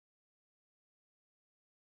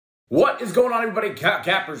What is going on, everybody?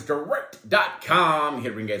 CappersDirect.com. Here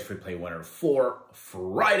to bring you guys free play winner for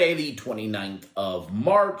Friday, the 29th of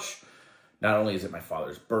March. Not only is it my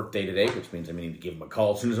father's birthday today, which means I need to give him a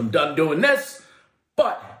call as soon as I'm done doing this,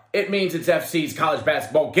 but it means it's FC's college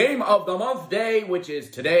basketball game of the month day, which is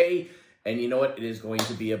today. And you know what? It is going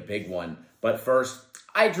to be a big one. But first,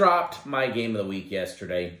 I dropped my game of the week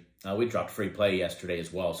yesterday. We dropped free play yesterday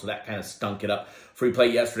as well, so that kind of stunk it up. Free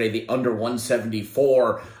play yesterday, the under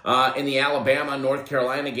 174 in the Alabama-North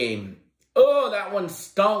Carolina game. Oh, that one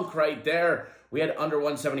stunk right there. We had under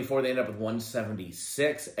 174. They ended up with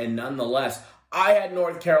 176, and nonetheless, I had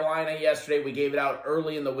North Carolina yesterday. We gave it out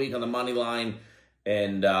early in the week on the money line,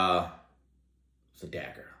 and it's a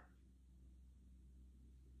dagger.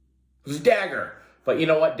 It was a dagger. But you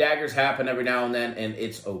know what? Daggers happen every now and then, and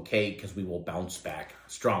it's okay because we will bounce back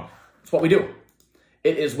strong. It's what we do.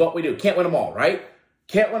 It is what we do. Can't win them all, right?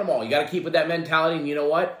 Can't win them all. You got to keep with that mentality, and you know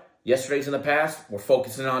what? Yesterday's in the past. We're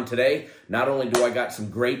focusing on today. Not only do I got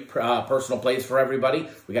some great personal plays for everybody,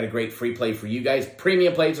 we got a great free play for you guys.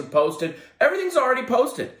 Premium plays are posted. Everything's already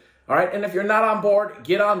posted. All right, and if you're not on board,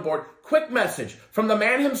 get on board. Quick message from the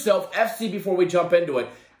man himself, FC, before we jump into it.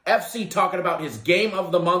 FC talking about his game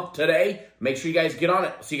of the month today. Make sure you guys get on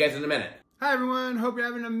it. See you guys in a minute. Hi everyone, hope you're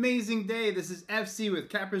having an amazing day. This is FC with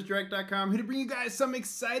CappersDirect.com, here to bring you guys some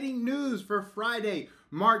exciting news for Friday,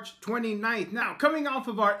 March 29th. Now, coming off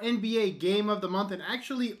of our NBA game of the month, and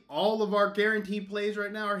actually all of our guaranteed plays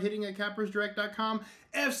right now are hitting at CappersDirect.com,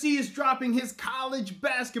 FC is dropping his college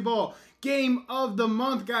basketball game of the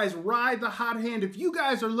month. Guys, ride the hot hand. If you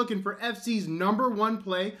guys are looking for FC's #1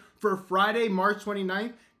 play for Friday, March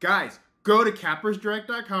 29th, guys, go to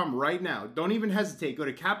CappersDirect.com right now. Don't even hesitate. Go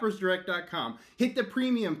to CappersDirect.com. Hit the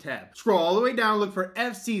premium tab. Scroll all the way down. Look for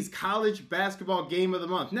FC's college basketball game of the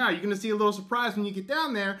month. Now, you're going to see a little surprise when you get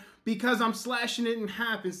down there because I'm slashing it in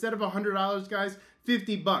half. Instead of $100, guys,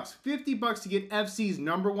 $50. $50 to get FC's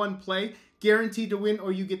 #1 play. Guaranteed to win,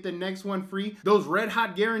 or you get the next one free. Those red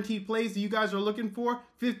hot guaranteed plays that you guys are looking for,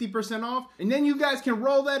 50% off. And then you guys can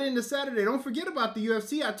roll that into Saturday. Don't forget about the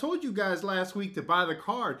UFC. I told you guys last week to buy the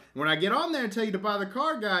card. When I get on there and tell you to buy the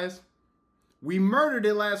card, guys, we murdered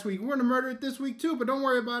it last week. We're going to murder it this week too, but don't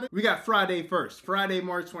worry about it. We got Friday first, Friday,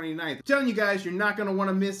 March 29th. I'm telling you guys, you're not going to want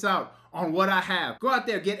to miss out on what I have. Go out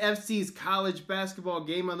there, get FC's college basketball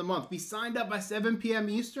game of the month. Be signed up by 7 p.m.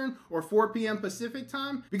 Eastern or 4 p.m. Pacific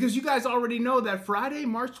time, because you guys already know that Friday,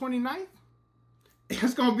 March 29th,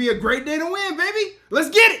 it's going to be a great day to win, baby. Let's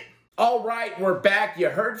get it. All right, we're back. You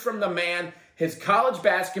heard from the man. His college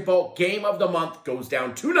basketball game of the month goes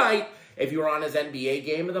down tonight. If you were on his NBA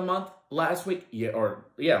game of the month last week, was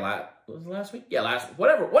it last week? Yeah,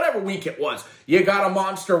 whatever week it was. You got a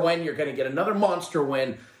monster win. You're going to get another monster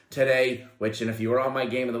win today, and if you were on my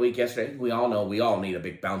game of the week yesterday, we all know we all need a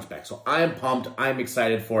big bounce back. So I am pumped. I'm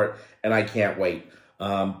excited for it, and I can't wait.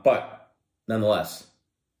 But nonetheless,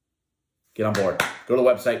 get on board. Go to the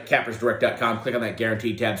website, CappersDirect.com. Click on that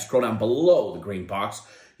guaranteed tab. Scroll down below the green box.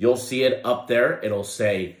 You'll see it up there. It'll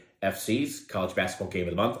say FC's college basketball game of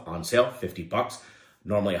the month on sale, $50.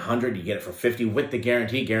 Normally $100. You get it for $50 with the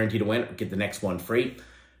guarantee to win. Get the next one free.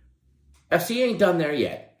 FC ain't done there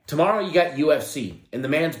yet. Tomorrow you got UFC, and the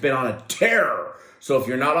man's been on a tear. So if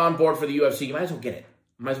you're not on board for the UFC, you might as well get it.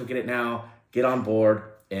 Might as well get it now. Get on board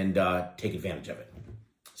and take advantage of it.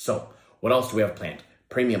 So what else do we have planned?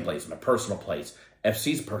 Premium plays, my personal plays,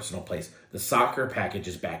 FC's personal plays. The soccer package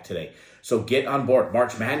is back today. So get on board.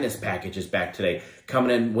 March Madness package is back today.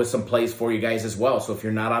 Coming in with some plays for you guys as well. So if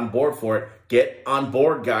you're not on board for it, get on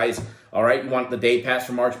board, guys. All right, you want the day pass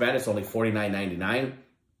for March Madness, only $49.99.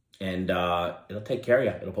 And it'll take care of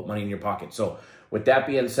you. It'll put money in your pocket. So with that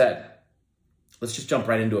being said, let's just jump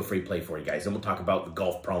right into a free play for you guys. And we'll talk about the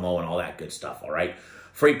golf promo and all that good stuff, all right?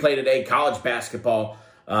 Free play today, college basketball.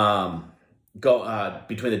 Between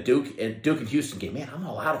the Duke and Houston game. Man, I'm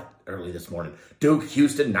all out of it early this morning. Duke,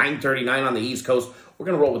 Houston, 9:39 on the East Coast. We're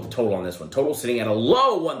going to roll with the total on this one. Total sitting at a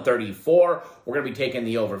low 134. We're going to be taking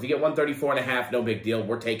the over. If you get 134.5, no big deal.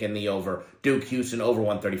 We're taking the over. Duke, Houston, over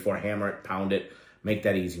 134. Hammer it, pound it. Make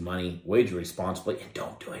that easy money. Wager responsibly. And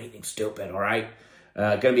don't do anything stupid, all right?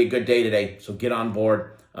 Going to be a good day today, so get on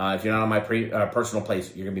board. If you're not on my personal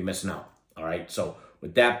plays, you're going to be missing out, all right? So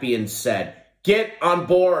with that being said, get on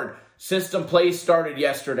board. System plays started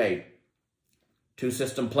yesterday. 2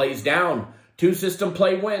 system plays down. 2 system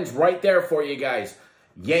play wins right there for you guys.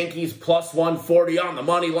 Yankees plus 140 on the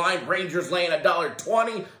money line. Rangers laying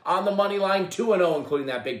 $1.20 on the money line. 2-0, including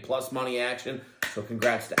that big plus money action. So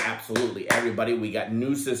congrats to absolutely everybody. We got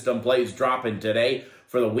new system plays dropping today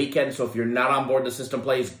for the weekend. So if you're not on board the system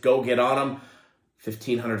plays, go get on them.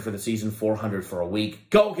 $1,500 for the season, $400 for a week.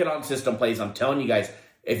 Go get on system plays. I'm telling you guys,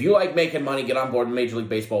 if you like making money, get on board Major League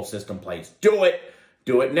Baseball system plays. Do it.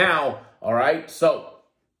 Do it now. All right? So,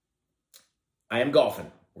 I am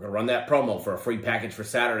golfing. We're going to run that promo for a free package for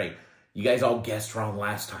Saturday. You guys all guessed wrong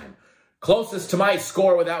last time. Closest to my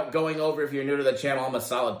score without going over, if you're new to the channel, I'm a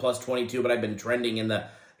solid plus 22, but I've been trending in the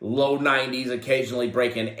low 90s, occasionally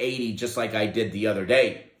breaking 80, just like I did the other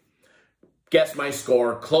day. Guess my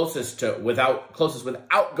score. Closest without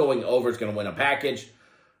going over is going to win a package.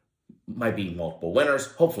 Might be multiple winners.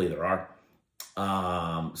 Hopefully there are.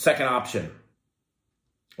 Second option,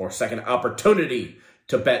 or second opportunity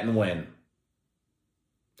to bet and win.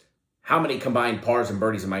 How many combined pars and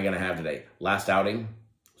birdies am I going to have today? Last outing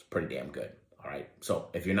was pretty damn good. All right. So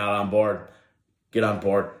if you're not on board, get on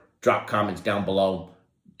board. Drop comments down below.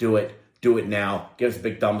 Do it. Do it now. Give us a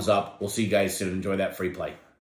big thumbs up. We'll see you guys soon. Enjoy that free play.